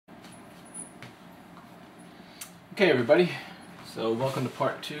Okay everybody, so welcome to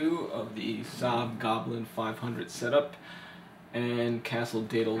part 2 of the SAB Goblin 500 setup and Castle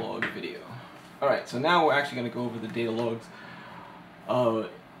data log video. Alright, so now we're actually going to go over the data logs of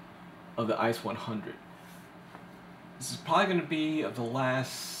the ICE 100. This is probably going to be of the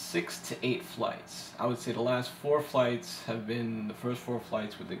last 6 to 8 flights. I would say the last 4 flights have been the first 4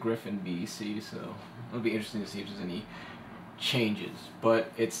 flights with the Griffin BEC, so it'll be interesting to see if there's any changes.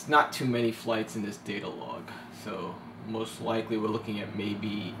 But it's not too many flights in this data log, so most likely we're looking at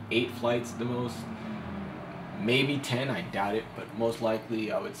maybe 8 flights at the most, maybe 10, I doubt it, but most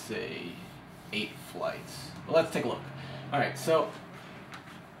likely I would say 8 flights. But let's take a look. Alright, so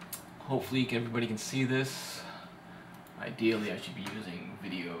hopefully everybody can see this. Ideally I should be using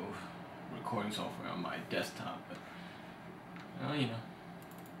video recording software on my desktop, but well, you know,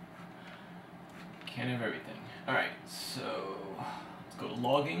 can't have everything. Alright, so let's go to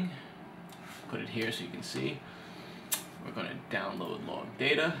logging, put it here so you can see. We're going to download log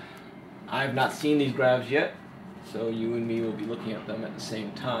data. I have not seen these graphs yet, so you and me will be looking at them at the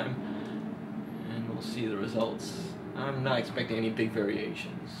same time, and we'll see the results. I'm not expecting any big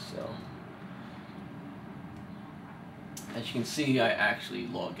variations, so as you can see, I actually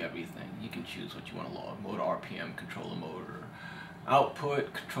log everything. You can choose what you want to log: motor RPM, controller motor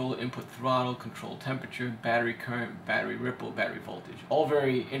output, controller input throttle, control temperature, battery current, battery ripple, battery voltage. All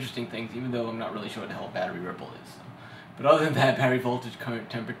very interesting things, even though I'm not really sure what the hell battery ripple is. So. But other than that, battery voltage,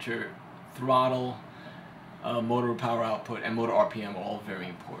 current, temperature, throttle, motor power output, and motor RPM are all very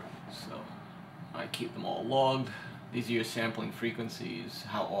important. So I keep them all logged. These are your sampling frequencies,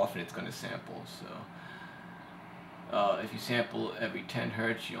 how often it's going to sample. So if you sample every 10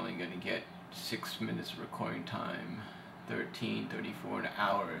 Hertz, you're only going to get 6 minutes of recording time. 13, 34 an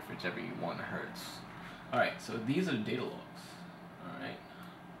hour if it's every 1 Hertz. Alright, so these are the data logs. Alright.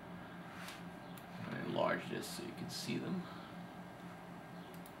 I'm going to enlarge this so you can see them.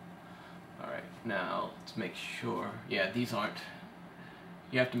 Alright, now let's make sure. Yeah, these aren't.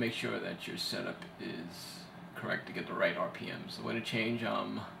 You have to make sure that your setup is correct to get the right RPM. So I'm going to change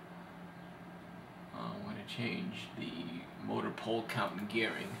the motor pole count and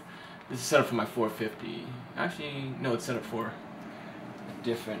gearing. This is set up for my 450. Actually, no, it's set up for a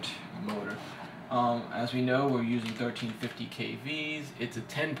different motor. As we know, we're using 1350 kVs. It's a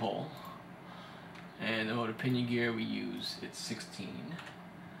 10 pole. And the motor pinion gear we use, it's 16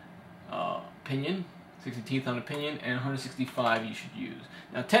 pinion, 60 teeth on a pinion, and 165 you should use.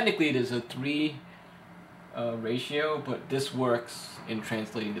 Now technically it is a 3 ratio, but this works in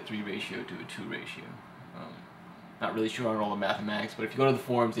translating the 3 ratio to a 2 ratio. Not really sure on all the mathematics, but if you go to the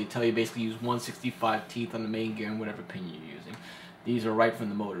forums, they tell you basically use 165 teeth on the main gear and whatever pinion you're using. These are right from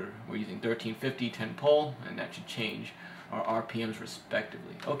the motor. We're using 1350, 10 pole, and that should change our RPMs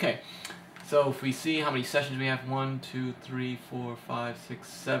respectively. Okay, so if we see how many sessions we have, 1, 2, 3, 4, 5, 6,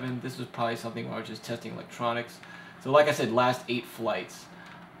 7. This was probably something where I was just testing electronics. So like I said, last 8 flights.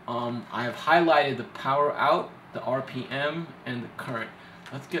 I have highlighted the power out, the RPM, and the current.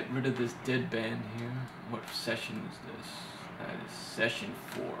 Let's get rid of this dead band here. What session is this? That is session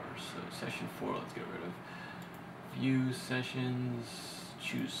 4. So session 4, let's get rid of. View sessions,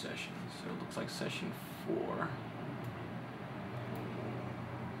 choose sessions. So it looks like session 4.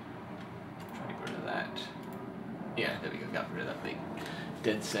 Try to get rid of that. Yeah, there we go. Got rid of that big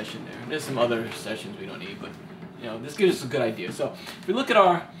dead session there. There's some other sessions we don't need, but you know, this gives us a good idea. So if we look at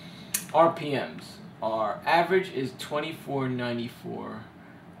our RPMs, our average is 2494.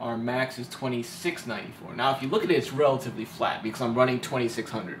 Our max is 2694. Now if you look at it, it's relatively flat because I'm running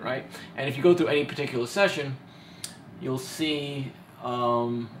 2600, right? And if you go through any particular session, you'll see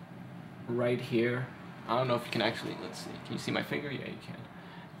right here, I don't know if you can actually, let's see, can you see my finger? Yeah, you can.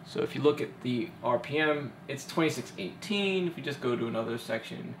 So if you look at the RPM, it's 2618. If you just go to another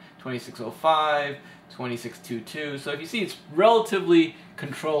section, 2605, 2622. So if you see, it's relatively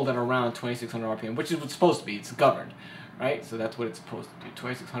controlled at around 2600 RPM, which is what's supposed to be. It's governed. Right, so that's what it's supposed to do,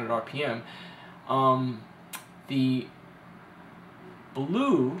 2600 RPM. The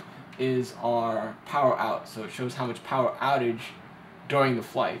blue is our power out, so it shows how much power outage during the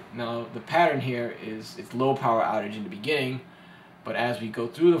flight. Now the pattern here is it's low power outage in the beginning, but as we go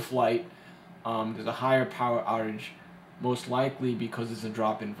through the flight, there's a higher power outage, most likely because there's a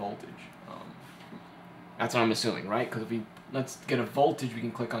drop in voltage. That's what I'm assuming, right? Because if let's get a voltage, we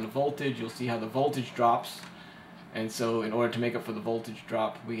can click on the voltage, you'll see how the voltage drops. And so in order to make up for the voltage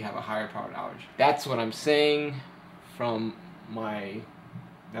drop, we have a higher powered outage. That's what I'm saying from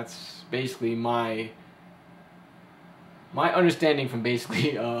that's basically my understanding from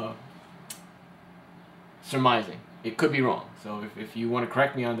basically surmising. It could be wrong. So if you want to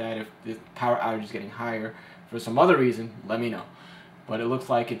correct me on that, if the power outage is getting higher for some other reason, let me know. But it looks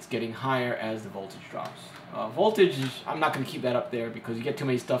like it's getting higher as the voltage drops. Voltage, I'm not going to keep that up there because you get too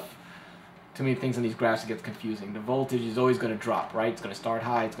many things on these graphs, it gets confusing. The voltage is always going to drop, right? It's going to start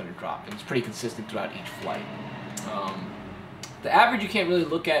high, it's going to drop, and it's pretty consistent throughout each flight. The average you can't really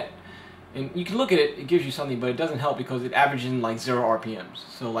look at, and you can look at it, it gives you something, but it doesn't help because it averages in like 0 RPMs.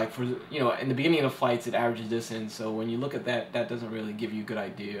 So like for, you know, in the beginning of the flights, it averages this in, so when you look at that, that doesn't really give you a good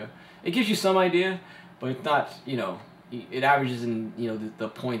idea. It gives you some idea, but it's not, you know, it averages in, you know, the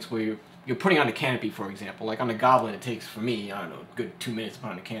points where you're putting on a canopy, for example. Like on the Goblin, it takes, for me, I don't know, a good 2 minutes to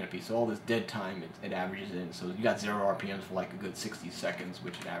put on a canopy. So all this dead time, it averages in. So you got 0 RPMs for like a good 60 seconds,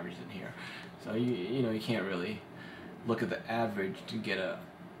 which it averages in here. So you know, you can't really look at the average to get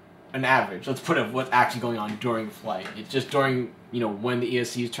an average. Let's put it what's actually going on during flight. It's just during, you know, when the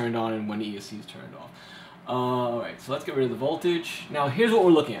ESC is turned on and when the ESC is turned off. Alright, so let's get rid of the voltage. Now here's what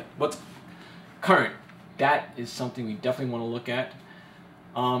we're looking at. What's current? That is something we definitely want to look at.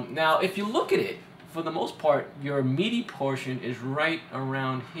 Now, if you look at it, for the most part, your meaty portion is right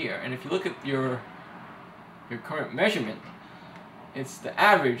around here. And if you look at your current measurement, it's the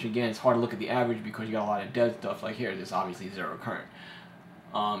average. Again, it's hard to look at the average because you got a lot of dead stuff. Like here, there's obviously 0 current.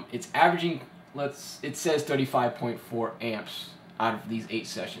 It's averaging, it says 35.4 amps out of these 8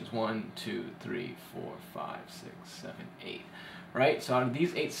 sessions. 1, 2, 3, 4, 5, 6, 7, 8. Right? So out of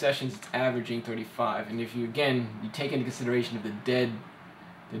these 8 sessions, it's averaging 35. And if you, again, you take into consideration of the dead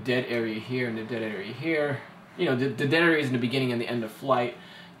area here and the dead area here, you know, the dead area is in the beginning and the end of flight,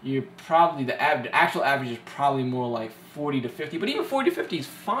 you're probably, the actual average is probably more like 40 to 50. But even 40 to 50 is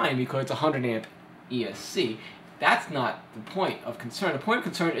fine because it's a 100 amp ESC. That's not the point of concern. The point of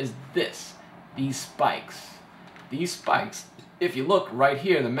concern is this, these spikes. These spikes, if you look right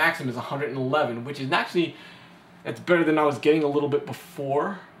here, the maximum is 111, which is actually, it's better than I was getting a little bit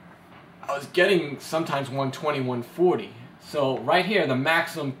before. I was getting sometimes 120, 140. So right here, the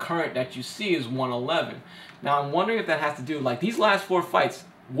maximum current that you see is 111. Now I'm wondering if that has to do, like these last 4 fights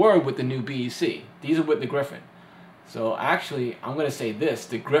were with the new BEC. These are with the Griffin. So actually, I'm going to say this,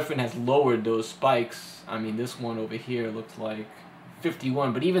 the Griffin has lowered those spikes. I mean, this one over here looks like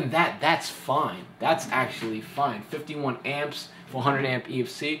 51, but even that's fine. That's actually fine. 51 amps for 100 amp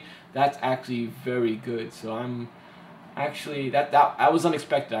EFC, that's actually very good. So I'm actually, that was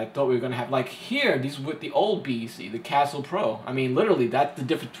unexpected. I thought we were going to have, like here, these with the old BEC, the Castle Pro. I mean, literally, that's the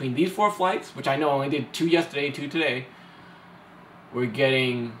difference between these 4 flights, which I know I only did 2 yesterday, 2 today. We're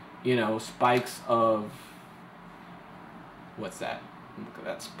getting, you know, spikes of, what's that? Look at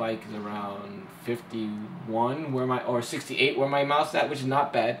that spike is around 51 or 68 where my mouse is at, which is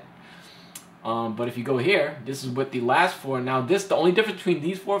not bad. But if you go here, this is with the last 4. Now this, the only difference between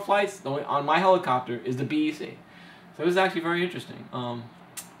these 4 flights on my helicopter is the BEC. So this is actually very interesting.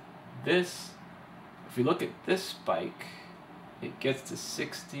 This, if you look at this spike, it gets to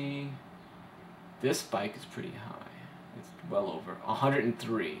 60. This spike is pretty high. It's well over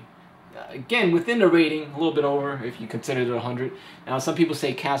 103. Again, within the rating, a little bit over if you consider it 100. Now, some people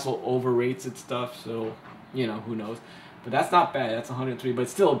say Castle overrates its stuff, so, you know, who knows. But that's not bad. That's 103, but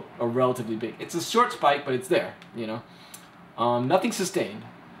it's still a relatively big. It's a short spike, but it's there, you know. Nothing sustained.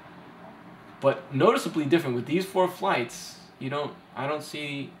 But noticeably different with these 4 flights, I don't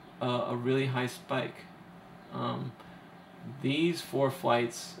see a really high spike. These 4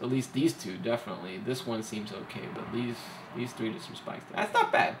 flights, at least these 2, definitely. This one seems okay, but these 3 did some spikes. That's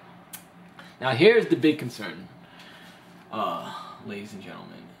not bad. Now here's the big concern, ladies and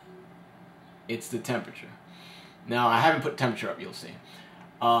gentlemen. It's the temperature. Now I haven't put temperature up, you'll see.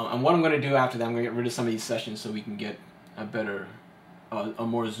 And what I'm going to do after that, I'm going to get rid of some of these sessions so we can get a better, a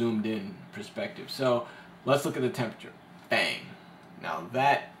more zoomed in perspective. So let's look at the temperature. Bang. Now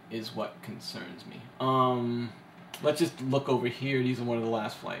that is what concerns me. Let's just look over here. These are one of the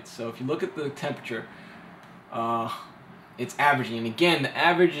last flights. So if you look at the temperature, it's averaging, and again, the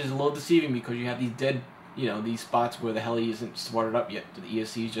average is a little deceiving because you have these dead, you know, these spots where the heli isn't started up yet. The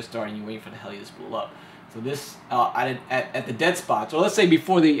ESC is just starting. You're waiting for the heli to spool up. So this, at the dead spots, or let's say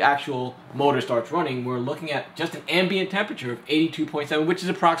before the actual motor starts running, we're looking at just an ambient temperature of 82.7, which is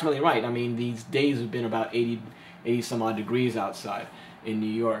approximately right. I mean, these days have been about 80 some odd degrees outside in New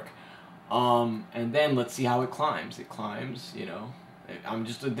York. And then let's see how it climbs. It climbs, you know.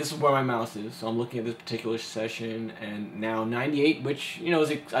 This is where my mouse is, so I'm looking at this particular session, and now 98, which, you know,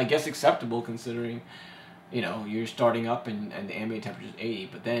 is, I guess, acceptable considering, you know, you're starting up and the ambient temperature is 80,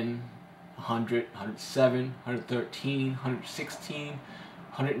 but then 100, 107, 113, 116,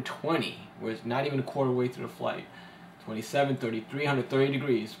 120, where it's not even a quarter way through the flight, 27, 33, 130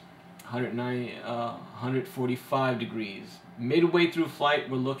 degrees, 190, 145 degrees. Midway through flight,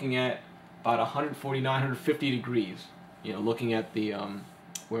 we're looking at about 149, 150 degrees. You know, looking at the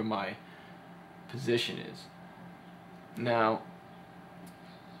where my position is. Now,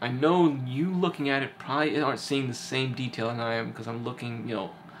 I know you looking at it probably aren't seeing the same detail as I am, because I'm looking, you know.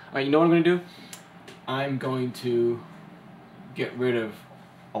 All right, you know what I'm going to do? I'm going to get rid of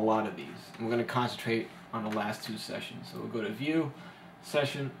a lot of these. I'm going to concentrate on the last two sessions. So we'll go to View,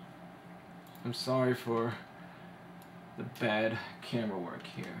 Session. I'm sorry for the bad camera work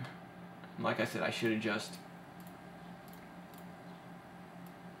here. Like I said, I should have just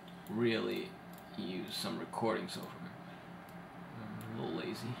really used some recording software. I'm a little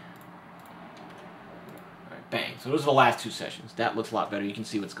lazy. Alright, bang. So those are the last two sessions. That looks a lot better. You can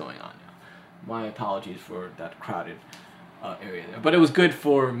see what's going on now. My apologies for that crowded area there. But it was good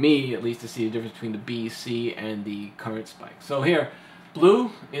for me, at least, to see the difference between the B, C, and the current spike. So here,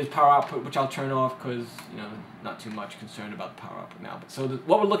 blue is power output, which I'll turn off because, you know, not too much concerned about the power output now. But so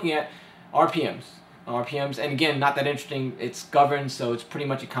what we're looking at, RPMs. RPMs, and again, not that interesting. It's governed, so it's pretty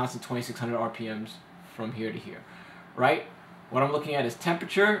much a constant 2600 RPMs from here to here, right? What I'm looking at is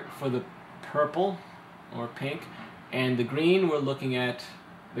temperature for the purple or pink, and the green we're looking at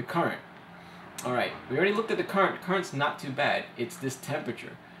the current. All right, we already looked at the current. The current's not too bad. It's this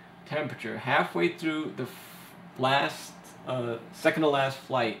temperature. Temperature halfway through the last, second to last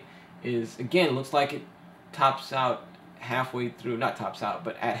flight is, again, looks like it tops out halfway through, not tops out,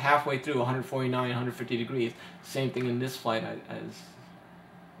 but at halfway through 149, 150 degrees. Same thing in this flight, as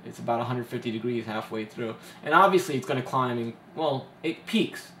it's about 150 degrees halfway through. And obviously it's going to climb, and, well, it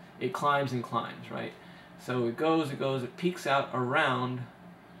peaks. It climbs and climbs, right? So it goes, it peaks out around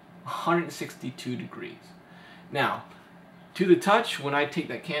 162 degrees. Now, to the touch, when I take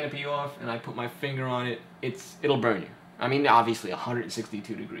that canopy off and I put my finger on it, it'll burn you. I mean, obviously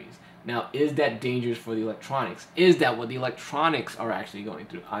 162 degrees. Now, is that dangerous for the electronics? Is that what the electronics are actually going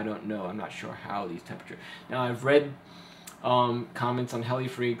through? I don't know. I'm not sure how these temperatures. Now, I've read comments on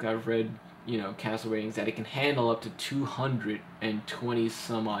HeliFreak. I've read, you know, Castle ratings that it can handle up to 220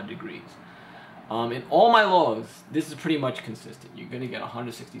 some odd degrees. In all my logs, this is pretty much consistent. You're going to get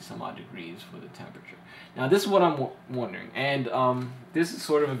 160 some odd degrees for the temperature. Now, this is what I'm wondering, and this is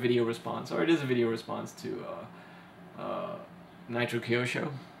sort of a video response, or it is a video response to Nitro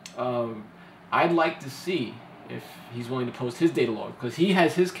Kyosho. I'd like to see if he's willing to post his data log, because he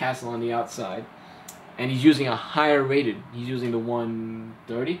has his Castle on the outside, and he's using a higher rated. He's using the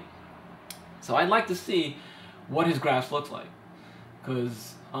 130. So I'd like to see what his graphs look like,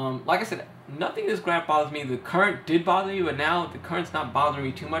 because like I said, nothing in this graph bothers me. The current did bother you, and now the current's not bothering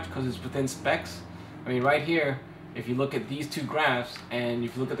me too much because it's within specs. I mean, right here, if you look at these two graphs, and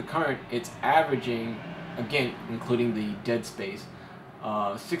if you look at the current, it's averaging, again, including the dead space,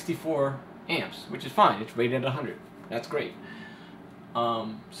 64 amps, which is fine. It's rated at 100. That's great.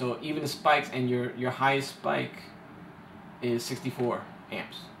 So even the spikes, and your highest spike is 64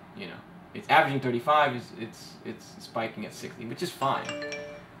 amps. You know, it's averaging 35. It's spiking at 60, which is fine.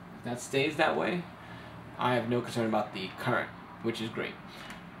 If that stays that way, I have no concern about the current, which is great.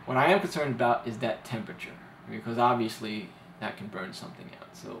 What I am concerned about is that temperature, because obviously that can burn something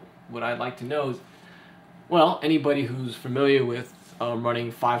out. So what I'd like to know is, well, anybody who's familiar with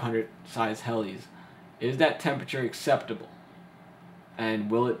running 500 size helis, is that temperature acceptable?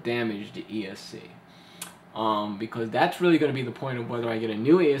 And will it damage the ESC? Because that's really going to be the point of whether I get a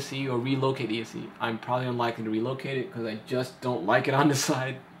new ESC or relocate ESC. I'm probably unlikely to relocate it because I just don't like it on the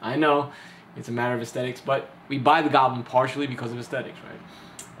side. I know it's a matter of aesthetics, but we buy the Goblin partially because of aesthetics,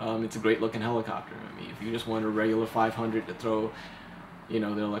 right? It's a great looking helicopter. I mean, if you just want a regular 500 to throw, you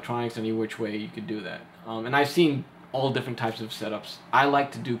know, the electronics any which way, you could do that. And I've seen all different types of setups. I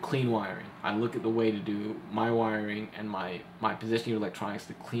like to do clean wiring. I look at the way to do my wiring and my positioning of electronics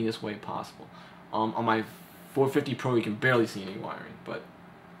the cleanest way possible. On my 450 Pro, you can barely see any wiring, but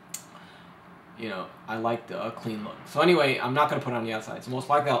you know, I like the clean look. So anyway, I'm not going to put it on the outside. So most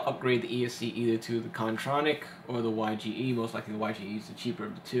likely I'll upgrade the ESC either to the Contronic or the YGE. Most likely the YGE is the cheaper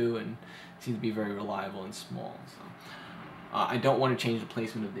of the two and seems to be very reliable and small. So I don't want to change the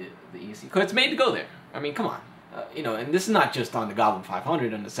placement of the ESC because it's made to go there. I mean, come on. You know, and this is not just on the Goblin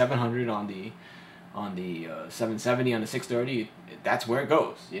 500, on the 700, on the 770, on the 630. That's where it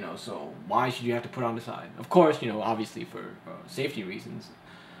goes. You know, so why should you have to put it on the side? Of course, you know, obviously for safety reasons.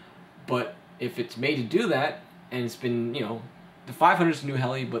 But if it's made to do that, and it's been, you know, the 500 is a new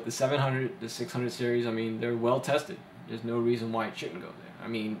heli, but the 700, the 600 series, I mean, they're well tested. There's no reason why it shouldn't go there. I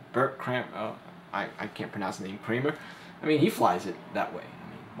mean, Bert Kramer, I can't pronounce the name, Kramer. I mean, he flies it that way. I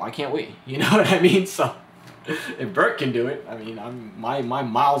mean, why can't we? You know what I mean? So if Bert can do it, I mean, my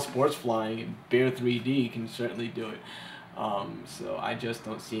mild sports flying and Bear 3D can certainly do it. So I just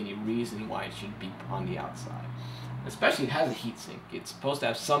don't see any reason why it should be on the outside. Especially it has a heat sink. It's supposed to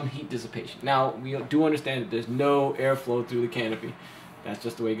have some heat dissipation. Now, we do understand that there's no airflow through the canopy. That's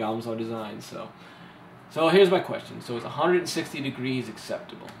just the way Goblins are designed. So here's my question. So is 160 degrees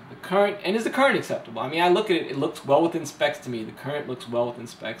acceptable? Is the current acceptable? I mean, I look at it, it looks well within specs to me. The current looks well within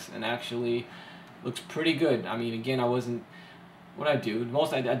specs and actually looks pretty good. I mean, again, what I do?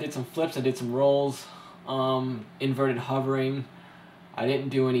 I did some flips, I did some rolls, inverted hovering. I didn't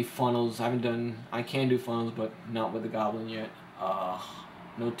do any funnels. I can do funnels, but not with the Goblin yet.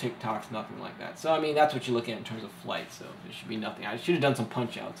 No TikToks, nothing like that. So, I mean, that's what you're looking at in terms of flight, so there should be nothing. I should have done some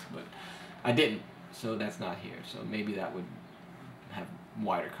punch-outs, but I didn't, so that's not here. So maybe that would have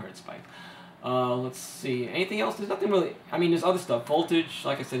wider current spike. Let's see. Anything else? There's nothing really. I mean, there's other stuff. Voltage,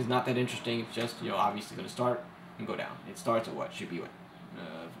 like I said, is not that interesting. It's just, obviously going to start and go down. It starts at what? Should be what?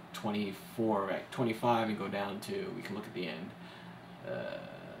 24, right? 25 and go down to, we can look at the end.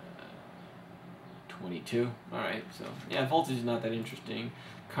 22. Alright, so yeah, voltage is not that interesting.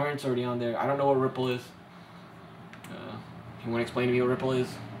 Current's already on there. I don't know what ripple is. If you want to explain to me what ripple is,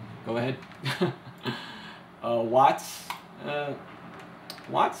 go ahead. Watts.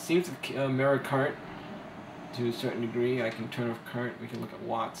 Watts seems to mirror current to a certain degree. I can turn off current. We can look at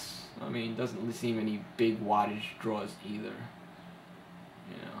watts. I mean, it doesn't really seem any big wattage draws either.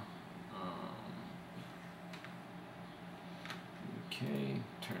 Okay,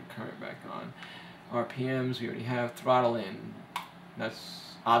 turn current back on. RPMs, we already have. Throttle in.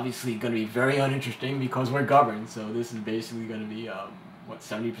 That's obviously going to be very uninteresting because we're governed, so this is basically going to be, what,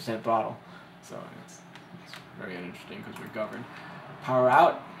 70% throttle. So it's very uninteresting because we're governed. Power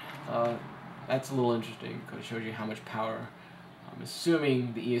out, that's a little interesting because it shows you how much power. I'm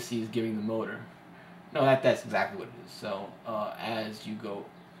assuming the ESC is giving the motor. No, that's exactly what it is. So as you go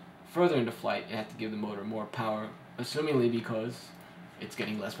further into flight, you have to give the motor more power, assumingly because it's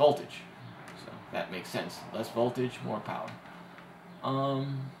getting less voltage. So that makes sense. Less voltage, more power.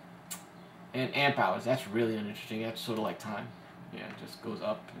 And amp hours, that's really uninteresting. That's sort of like time. Yeah, it just goes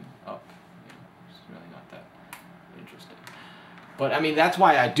up and up. Yeah, it's really not that interesting. But I mean, that's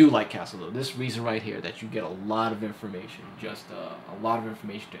why I do like Castle though. This reason right here, that you get a lot of information, just a lot of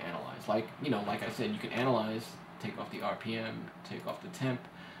information to analyze. Like, like I said, you can analyze, take off the RPM, take off the temp,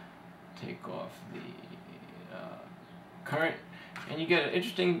 take off the current, and you get an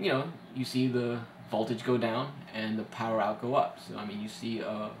interesting, you see the voltage go down and the power out go up. So I mean, you see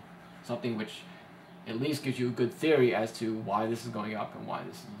something which at least gives you a good theory as to why this is going up and why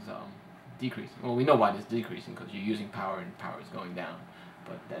this is decreasing. Well, we know why this is decreasing because you're using power and power is going down,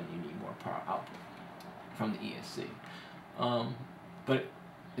 but then you need more power output from the ESC. But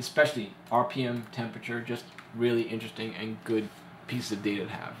especially RPM, temperature, just really interesting and good pieces of data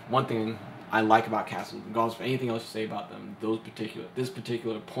to have. One thing I like about Castle, regardless of anything else you say about them, this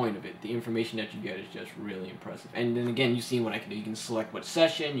particular point of it, the information that you get is just really impressive. And then again, you see what I can do. You can select what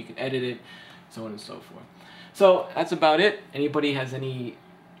session, you can edit it, so on and so forth. So that's about it. Anybody has any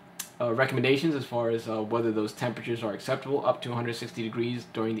recommendations as far as whether those temperatures are acceptable up to 160 degrees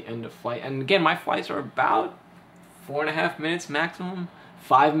during the end of flight? And again, my flights are about 4.5 minutes maximum,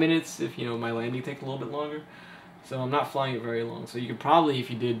 5 minutes if my landing takes a little bit longer. So I'm not flying it very long. So you could probably, if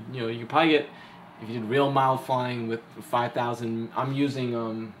you did, you could probably get, if you did real mild flying with 5,000, I'm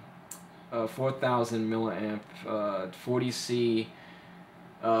using 4,000 milliamp 40C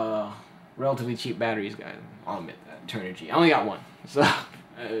relatively cheap batteries, guys. I'll admit that. Turnigy. I only got one, so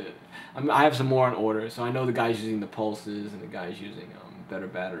I have some more on order. So I know the guys using the pulses and the guys using better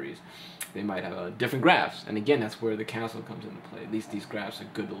batteries, they might have different graphs. And again, that's where the Castle comes into play. At least these graphs are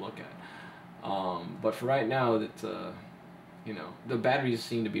good to look at. But for right now, the batteries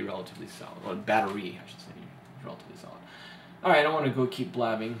seem to be relatively solid. Or battery, I should say, relatively solid. All right, I don't want to go keep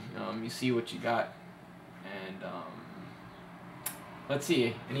blabbing. You see what you got, and let's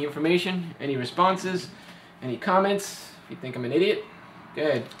see. Any information? Any responses? Any comments? If you think I'm an idiot, go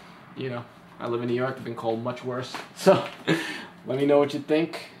ahead. I live in New York. I've been called much worse. So let me know what you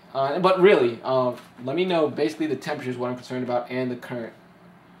think. But really, let me know basically the temperature is what I'm concerned about and the current.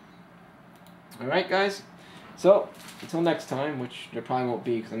 Alright guys, so until next time, which there probably won't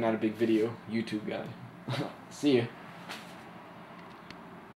be because I'm not a big video YouTube guy. See ya.